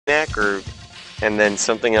Mac or... And then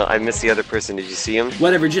something else. I missed the other person. Did you see him?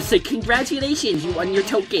 Whatever, just say, congratulations, you won your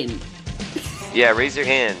token. Yeah, raise your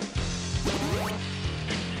hand.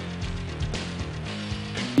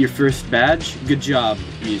 Your first badge? Good job,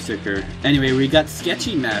 Musiker. Anyway, we got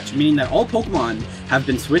Sketchy Match, meaning that all Pokemon have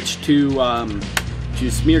been switched to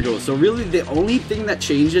Smeargle. So really, the only thing that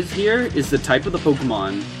changes here is the type of the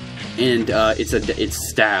Pokemon, and it's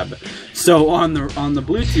Stab. So on the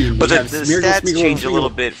blue team, but we have the Smeargle, stats Smeargle, change Smeargle. a little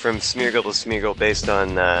bit from Smeargle to Smeargle based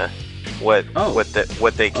on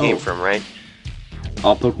what they came from, right?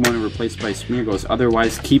 All Pokemon are replaced by Smeargles,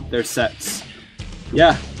 otherwise keep their sets.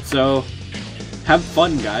 Yeah, so have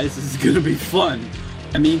fun, guys. This is gonna be fun.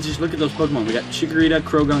 I mean, just look at those Pokemon. We got Chikorita,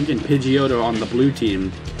 Croagunk, and Pidgeotto on the blue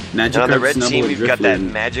team. Magikarp, and on the red Snubbull, team, and we've got that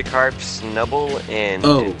Drifloon. Magikarp, Snubbull, and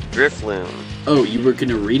Drifloon. Oh, you were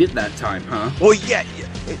gonna read it that time, huh? Well, yeah.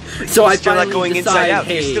 So I still not finally going decide, inside out.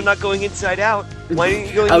 hey, You're still not going inside out. Why aren't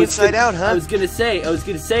you going inside out, huh? I was gonna say,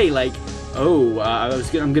 like,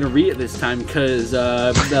 I'm gonna read it this time because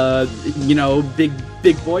you know,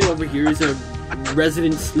 big boy over here is a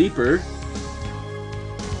resident sleeper.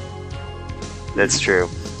 That's true.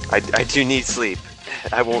 I do need sleep.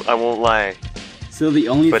 I won't lie. So the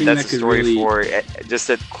only but thing that's that a could story really for just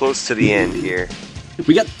at close to the end here.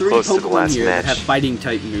 We got 3 Close to the Pokemon last here that match. have fighting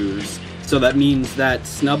type moves. So that means that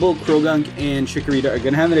Snubbull, Croagunk, and Chikorita are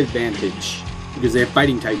going to have an advantage because they have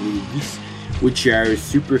fighting type moves, which are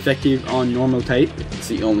super effective on normal type. It's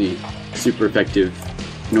the only super effective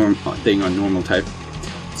thing on normal type.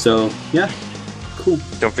 So, yeah, cool.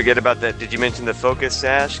 Don't forget about that. Did you mention the Focus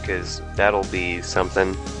Sash? Because that'll be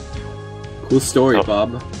something. Cool story,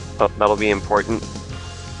 Bob. Oh, that'll be important.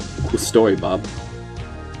 Cool story, Bob.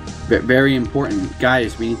 Very important.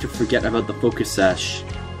 Guys, we need to forget about the Focus Sash.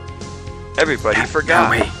 Everybody forgot.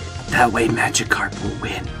 That way Magikarp will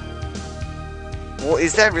win. Well,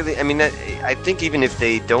 is that really? I mean, I think even if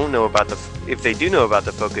they don't know about if they do know about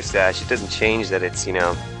the Focus Sash, it doesn't change that it's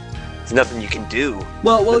there's nothing you can do.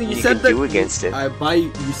 Well, you said that do against it.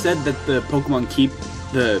 You said that the Pokemon keep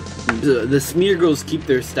the Smeargles keep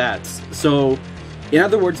their stats. So, in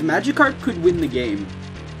other words, Magikarp could win the game.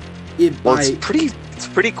 It's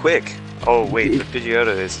pretty quick. Oh wait, the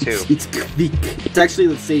Pidgeotto is too. It's quick. It's actually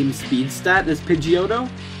the same speed stat as Pidgeotto,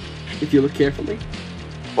 if you look carefully.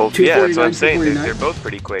 Well, yeah, that's what I'm saying. They're both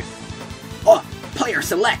pretty quick. Oh, player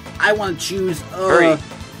select. I want to choose. Hurry,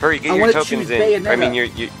 get your tokens in. Bayonetta. I mean, your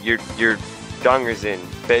dongers in.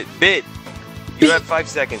 Bit. You have 5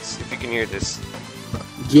 seconds if you can hear this.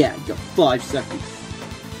 Yeah, you got 5 seconds.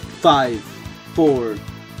 5, 4,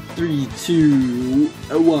 3, 2,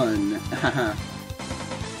 1. Haha.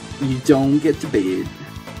 You don't get to bid.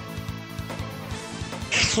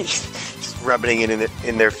 Just rubbing it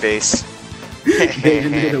in their face.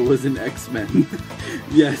 Bayonetta was an X-Men.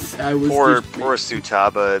 Yes, I was. Poor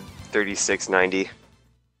Sutaba, 3690.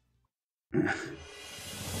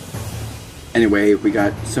 Anyway, we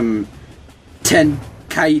got some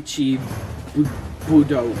Tenkaichi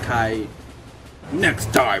Budokai.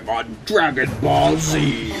 Next time on Dragon Ball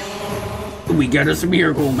Z, we get a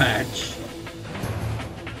Smeargle match.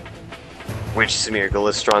 Which Smeargle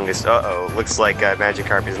is strongest? Uh-oh, looks like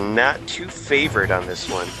Magikarp is not too favored on this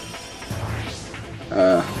one.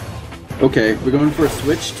 Okay, we're going for a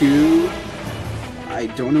switch to... I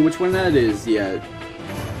don't know which one that is yet.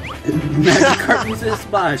 Magikarp uses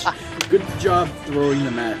Splash. Good job throwing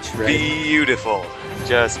the match, right? Beautiful.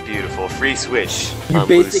 Just beautiful. Free switch You on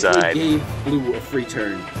blue basically side. gave Blue a free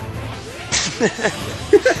turn.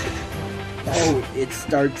 Oh, it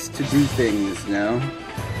starts to do things now.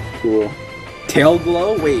 Cool. Tail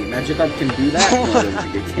Glow? Wait, Magikarp can do that? No, I don't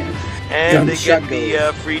think it can. And they get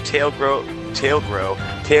the free tail glow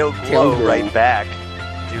right back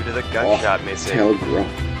due to the gunshot missing. Tail Glow.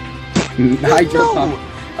 Hydro Pump.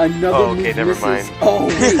 Another move never misses. mind. Oh,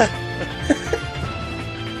 wait.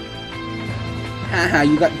 Haha,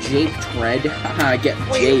 you got Jape Tread. Haha, get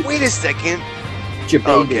Jape. Wait a second. Jape.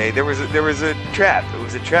 Okay, there was a trap. It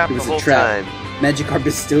was a trap the whole time. Magikarp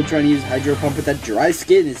is still trying to use Hydro Pump, but that dry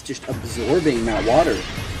skin is just absorbing that water.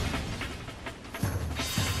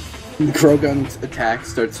 Croagunk's attack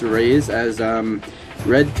starts to raise as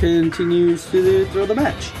Red continues to throw the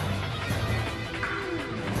match.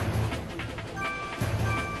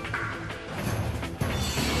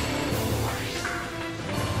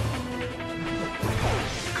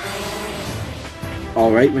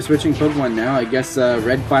 Alright, we're switching Pokemon now. I guess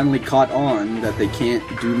Red finally caught on that they can't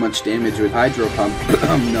do much damage with Hydro Pump.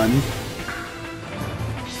 None.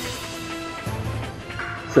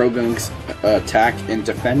 Croagunk's attack and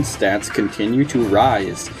defense stats continue to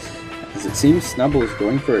rise, as it seems Snubbull is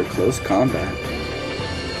going for a close combat.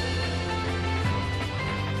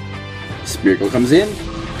 Smeargle comes in,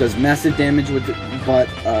 does massive damage with it, but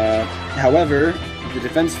however, the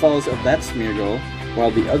defense falls of that Smeargle,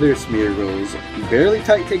 while the other Smeargles barely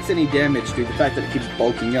takes any damage due to the fact that it keeps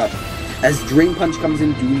bulking up, as Drain Punch comes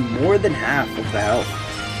in doing more than half of the health.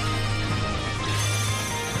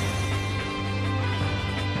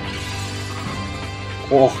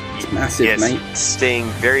 Oh, it's massive, yes, mate. Staying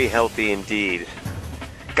very healthy indeed.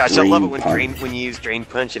 Gosh, I love it when you use Drain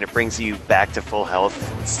Punch and it brings you back to full health.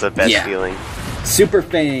 It's the best feeling. Super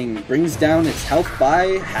Fang brings down its health by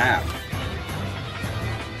half.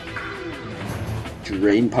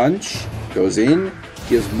 Drain Punch goes in,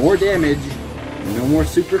 deals more damage. No more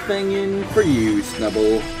Super Fang in for you,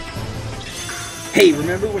 Snubbull. Hey,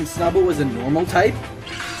 remember when Snubbull was a normal type?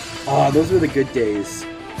 Oh, those were the good days.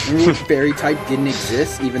 Remember when Fairy type didn't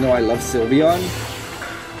exist, even though I love Sylveon?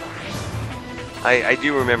 I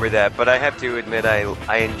do remember that, but I have to admit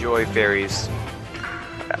I enjoy fairies.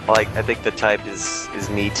 Like, I think the type is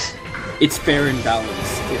neat. It's fair and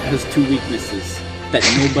balanced. It has two weaknesses that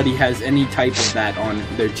nobody has any type of that on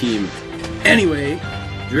their team. Anyway,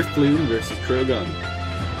 Drifloon versus Croagunk.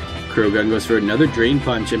 Croagunk goes for another Drain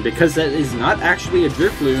Punch, and because that is not actually a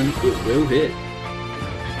Drifloon, it will hit.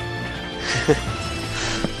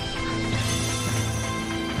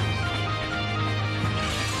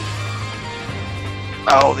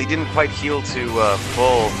 Oh, they didn't quite heal to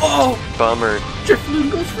full. Oh! Bummer.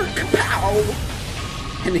 Drifloon goes for Kapow!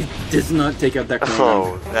 And it does not take out that Croagunk.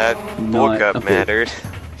 Oh, that bulk up mattered.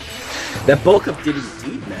 That bulk up did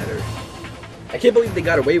indeed matter. I can't believe they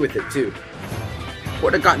got away with it, too.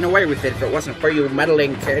 Would have gotten away with it if it wasn't for you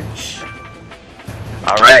meddling kids.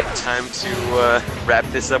 Alright, time to wrap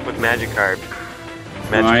this up with Magikarp.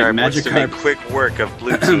 Magikarp wants to make quick work of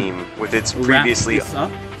Blue Team with its previously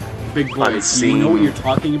Big boy, do you know what you're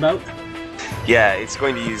talking about? Yeah, it's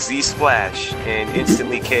going to use Z-Splash and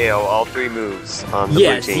instantly KO all three moves on the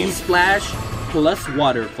Blue Team. Yeah, Z-Splash plus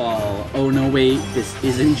Waterfall. Oh no, wait, this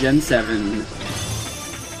isn't Gen 7.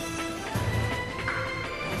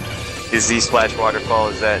 Is Z-Splash Waterfall,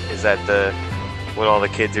 is that the what all the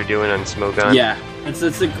kids are doing on Smogon? Yeah,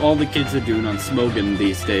 that's like all the kids are doing on Smogon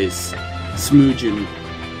these days. Smoogin'.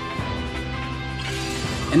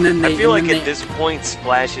 And then I feel like at this point,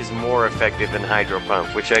 Splash is more effective than Hydro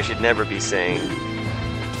Pump, which I should never be saying.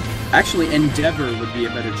 Actually, Endeavor would be a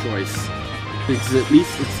better choice. Because at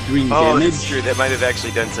least it's doing damage. Oh, that's true. That might have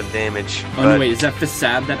actually done some damage. Oh, no, wait. Is that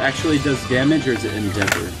Facade that actually does damage, or is it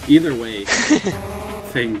Endeavor? Either way, I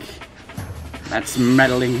think that's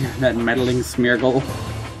meddling, that meddling Smeargle.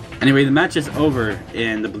 Anyway, the match is over,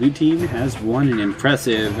 and the blue team has won an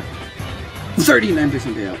impressive 39%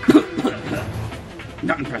 payout.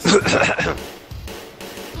 Not impressive.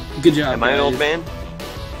 Good job, Am I an old man?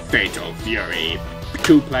 Fatal Fury.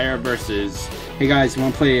 2-player versus... Hey guys, you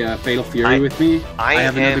want to play Fatal Fury with me? I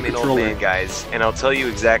have am an old man, guys, and I'll tell you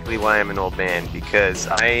exactly why I'm an old man. Because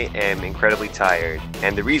I am incredibly tired.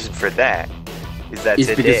 And the reason for that is that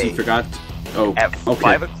today... because you forgot... Oh, at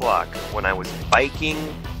 5 o'clock, when I was biking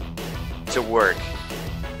to work,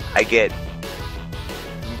 I get...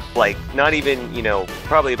 like, not even, you know,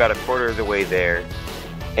 probably about a quarter of the way there,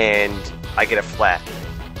 and I get a flat.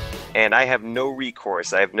 And I have no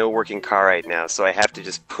recourse. I have no working car right now, so I have to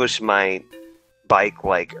just push my bike,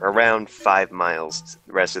 like, around 5 miles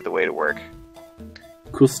the rest of the way to work.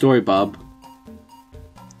 Cool story, Bob.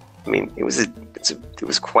 I mean, it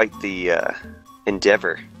was quite the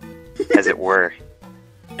endeavor, as it were.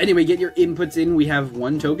 Anyway, get your inputs in. We have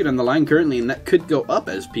 1 token on the line currently, and that could go up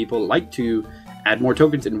as people like to add more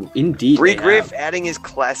tokens, and indeed Griff adding his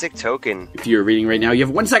classic token. If you're reading right now, you have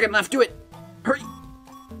 1 second left. Do it! Hurry!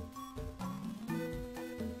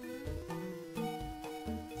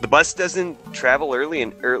 The bus doesn't travel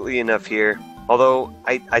early enough here. Although,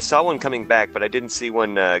 I saw one coming back, but I didn't see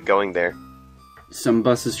one going there. Some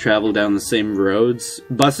buses travel down the same roads.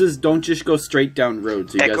 Buses don't just go straight down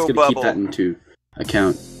roads, so you guys gotta keep that into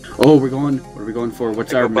account. Oh, what are we going for?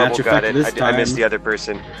 What's our match effect this time? I missed the other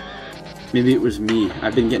person. Maybe it was me.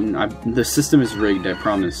 I've been getting... the system is rigged, I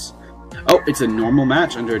promise. Oh, it's a normal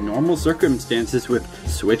match under normal circumstances with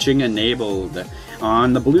switching enabled.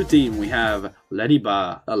 On the blue team, we have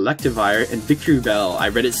Ledyba, Electivire, and Victreebel. I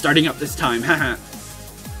read it starting up this time, haha.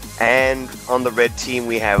 And on the red team,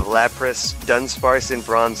 we have Lapras, Dunsparce, and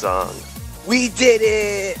Bronzong. We did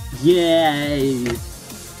it! Yay!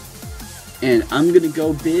 And I'm gonna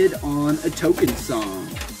go bid on a token song.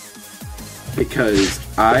 Because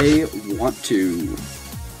I want to.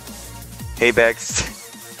 Hey Bex.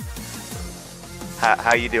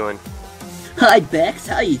 How you doing? Hi Bex,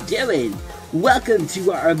 how you doing? Welcome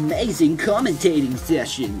to our amazing commentating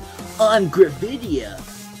session on Gravidia.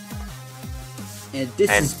 And this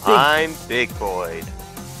And is big. I'm Big Boyd.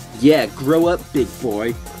 Yeah, grow up, big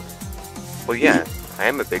boy. Well, yeah, I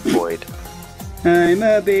am a Big Boyd. I'm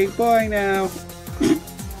a big boy now.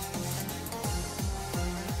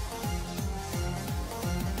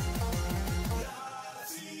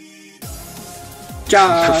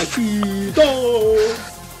 Chasito!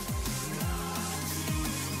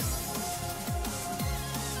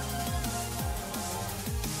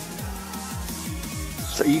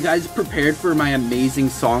 So, are you guys prepared for my amazing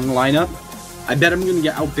song lineup? I bet I'm gonna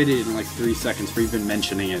get outbidded in like 3 seconds for even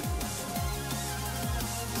mentioning it.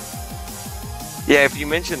 Yeah, if you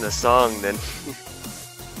mention the song, then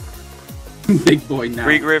Big boy now.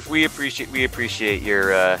 Regriff, we appreciate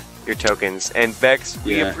your tokens, and Bex,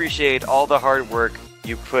 we Yeah. appreciate all the hard work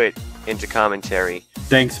you put into commentary.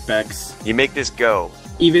 Thanks, Bex. You make this go.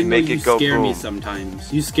 Even though make you it go scare me boom.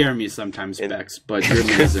 sometimes. You scare me sometimes, And- Bex, but you're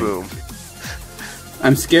amazing. Boom.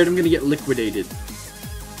 I'm scared I'm gonna get liquidated.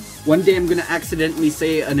 One day I'm gonna accidentally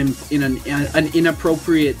say an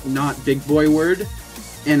inappropriate, not big boy word,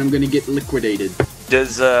 and I'm gonna get liquidated.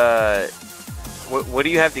 Does what do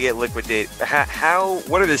you have to get liquidated?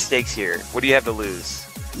 What are the stakes here? What do you have to lose?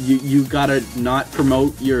 You gotta not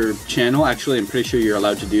promote your channel. Actually, I'm pretty sure you're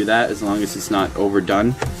allowed to do that as long as it's not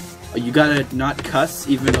overdone. You gotta not cuss,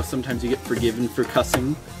 even though sometimes you get forgiven for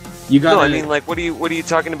cussing. You gotta. No, I mean, like, what are you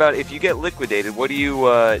talking about? If you get liquidated, what do you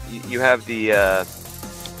have the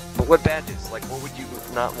what badges? Like, what would you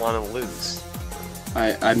not want to lose?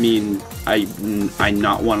 I mean, I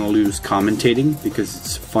not want to lose commentating because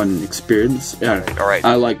it's a fun experience. Yeah, All right.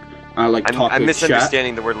 I like talk I'm with chat.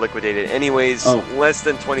 misunderstanding the word liquidated. Anyways, Oh. less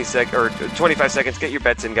than 25 seconds. Get your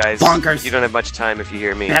bets in, guys. Bonkers. You don't have much time if you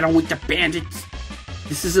hear me. Battle with the bandits.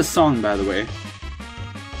 This is a song, by the way.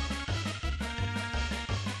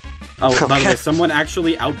 Oh, by the way, someone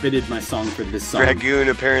actually outbidded my song for this song. Dragoon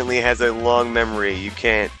apparently has a long memory. You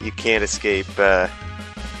can't escape that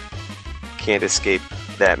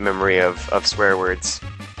memory of swear words.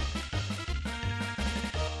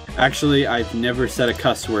 Actually, I've never said a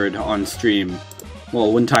cuss word on stream.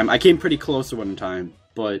 Well, one time. I came pretty close one time,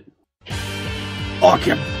 but...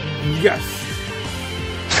 Okay, yes!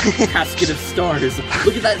 Casket of Stars.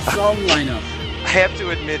 Look at that song lineup. I have to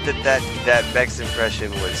admit that Vex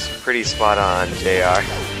impression was pretty spot on, JR.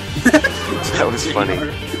 That was funny.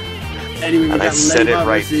 Anyway, we And I got said it Ledyba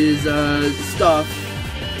right. versus Stuff.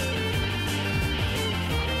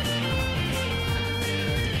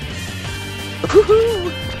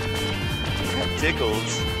 Woohoo! That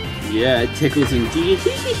tickles. Yeah, it tickles indeed.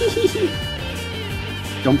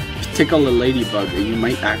 Don't tickle a ladybug or you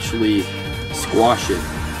might actually squash it.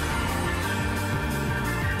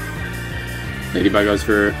 Ladybug goes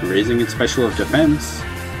for raising its special of defense.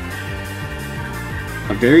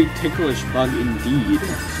 A very ticklish bug indeed.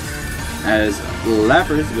 As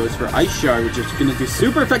Lapras goes for Ice Shard, which is going to do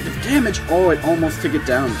super effective damage. Oh, it almost took it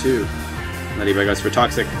down too. Ladybug goes for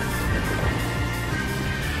Toxic.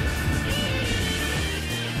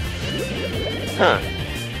 Huh.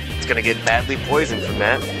 It's gonna get badly poisoned from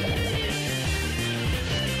that.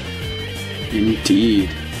 Indeed.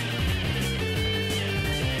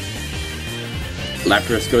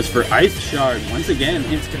 Lapras goes for Ice Shard once again.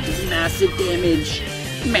 It's going to do massive damage.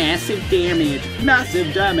 Massive damage.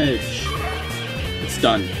 Massive damage. It's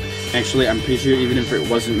done. Actually, I'm pretty sure even if it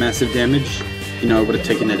wasn't massive damage, you know, I would have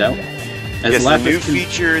taken it out. As Yes, the Lapras new can-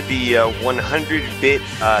 feature, the 100-bit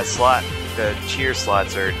slot, the cheer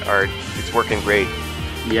slots are it's working great.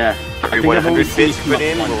 Yeah. Every I think I've only 100 seen it bits come put up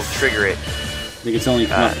in will once. trigger it. I think it's only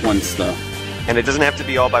come up once, though. And it doesn't have to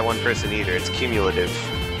be all by one person either, it's cumulative.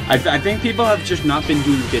 I think people have just not been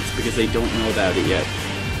doing bits because they don't know about it yet.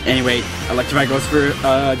 Anyway, Electivire goes for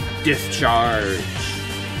Discharge.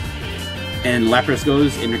 And Lapras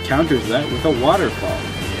goes and counters that with a Waterfall.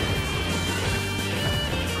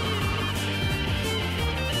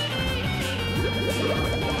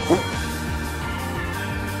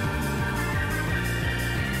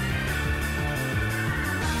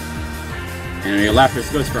 Anyway,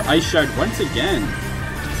 Lapras goes for Ice Shard once again.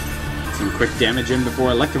 Some quick damage in before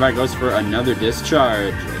Electivire goes for another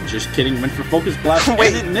Discharge. Just kidding, went for Focus Blast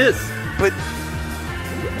Wait. and it missed. But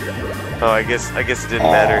oh, I guess it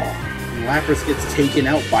didn't matter. Lapras gets taken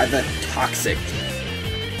out by the Toxic.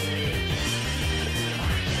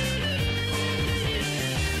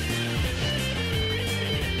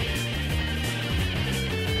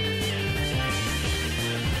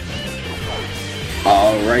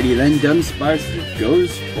 Alrighty then, Dunsparce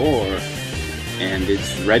goes for, and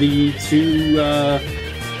it's ready to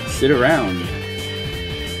sit around.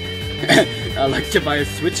 Electivire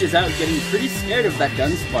switches out, getting pretty scared of that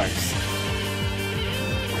Dunsparce.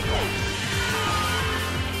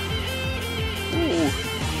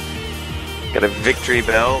 Got a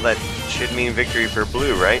Victreebel. That should mean victory for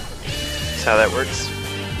blue, right? That's how that works.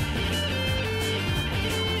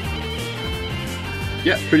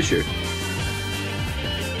 Yeah, pretty sure.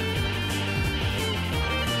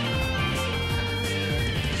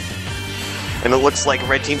 And it looks like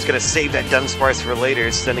Red Team's gonna save that Dunsparce for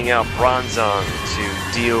later, sending out Bronzong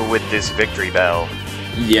to deal with this Victreebel.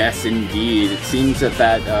 Yes, indeed. It seems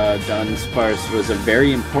that Dunsparce was a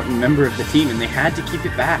very important member of the team, and they had to keep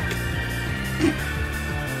it back.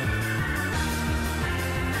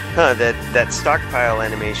 Huh, that stockpile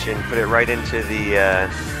animation put it right into the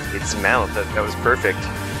its mouth. That was perfect.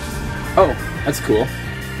 Oh, that's cool.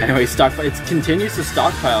 Anyway, stockpile. It continues to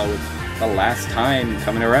stockpile with the last time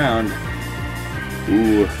coming around.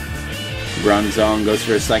 Ooh. Bronzong goes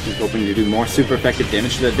for a Psychic, hoping to do more super effective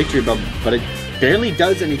damage to that Victreebel, but it barely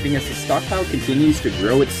does anything as the stockpile continues to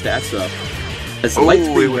grow its stats up. As Light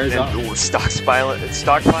Screen wears off. Stockpile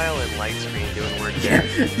and Light Screen doing work there.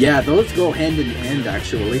 Yeah, those go hand in hand,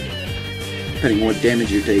 actually. Depending on what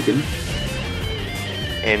damage you're taking.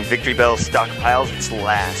 And Victreebel stockpiles its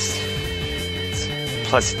last. It's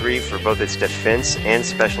 +3 for both its defense and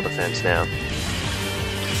special defense now.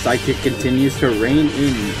 Psychic continues to reign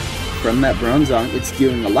in from that Bronzong. It's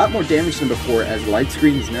dealing a lot more damage than before as Light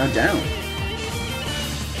Screen is now down.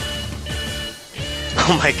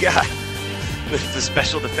 Oh my god. The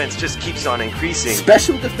special defense just keeps on increasing.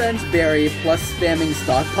 Special defense berry plus spamming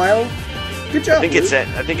stockpile. Good job. I think it's at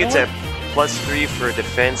 +3 for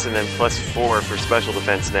defense and then +4 for special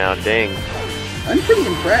defense now. Dang. I'm pretty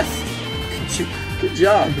impressed. Good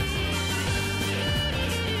job.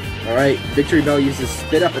 Alright, Victreebel uses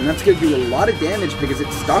Spit Up, and that's going to do a lot of damage because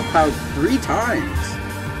it's stockpiled 3 times.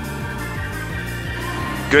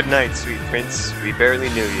 Good night, sweet prince. We barely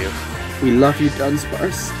knew you. We love you,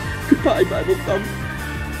 Dunsparce. Goodbye, Bible Thumb.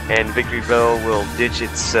 And Victreebel will ditch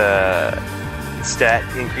its stat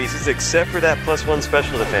increases, except for that +1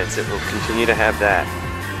 special defense. It will continue to have that.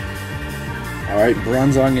 Alright,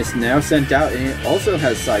 Bronzong is now sent out, and it also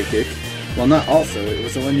has Psychic. Well, not also. It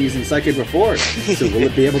was the one using Psychic before. So will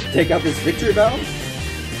it be able to take out this Victreebel?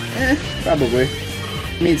 Probably.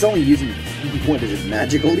 I mean, it's only using, what is it,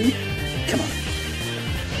 Magical Leap? Come on.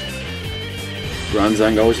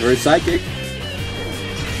 Bronzong goes for his Psychic.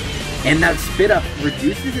 And that Spit Up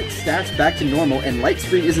reduces its stats back to normal, and Light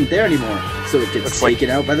Screen isn't there anymore. So it gets taken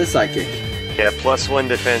out by the Psychic. Yeah, +1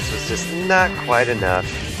 defense was just not quite enough.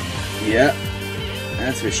 Yeah,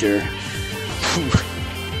 that's for sure.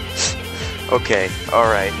 Okay,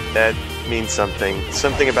 alright, that means something.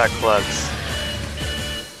 Something about clubs.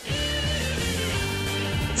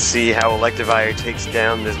 Let's see how Electivire takes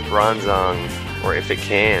down this Bronzong, or if it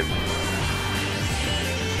can.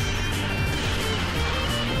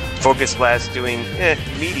 Focus Blast doing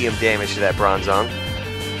medium damage to that Bronzong.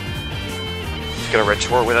 Gonna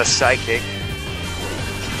retort with a Psychic.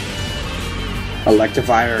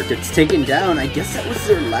 Electivire gets taken down. I guess that was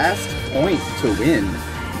their last point to win.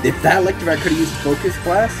 If that Electivire could have used Focus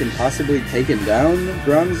Blast and possibly taken down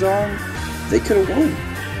Bronzong, they could have won.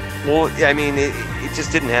 Well, yeah, I mean, it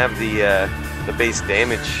just didn't have the base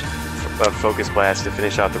damage of Focus Blast to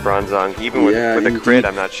finish off the Bronzong. Even with a crit,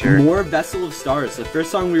 I'm not sure. More Vessel of Stars. The first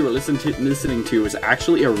song we were listening to was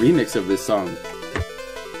actually a remix of this song.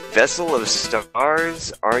 Vessel of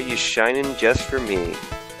Stars, are you shining just for me?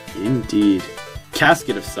 Indeed.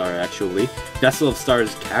 Casket of Star, actually. Vessel of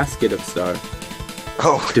Stars, Casket of Star.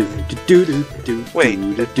 Oh. Wait.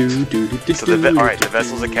 So alright, the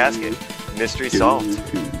vessel's a casket. Mystery solved.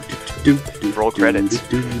 Roll credits.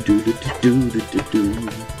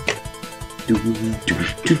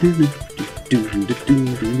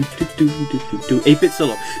 8-bit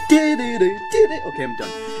solo. Okay, I'm done.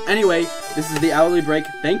 Anyway, this is the Hourly Break.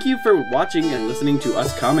 Thank you for watching and listening to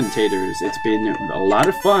us commentators. It's been a lot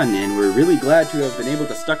of fun, and we're really glad to have been able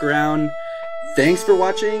to stuck around. Thanks for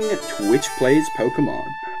watching Twitch Plays Pokemon.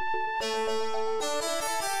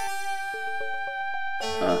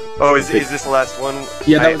 Is this the last one?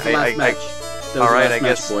 Yeah, that was the last match. Alright, I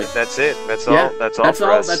guess that's it. That's all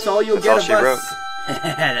for us. That's all you'll get of us.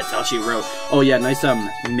 That's all she wrote. Oh yeah, nice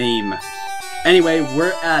meme. Anyway,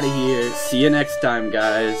 we're out of here. See you next time,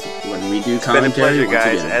 guys, when we do commentary. It's been a pleasure,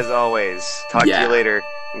 guys, again. as always. Talk to you later.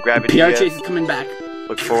 I'm grabbing PR Chase is coming back.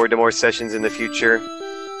 Look forward to more sessions in the future.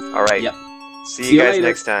 Alright. Yep. See you guys later.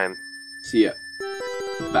 next time. See ya.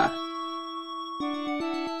 Bye.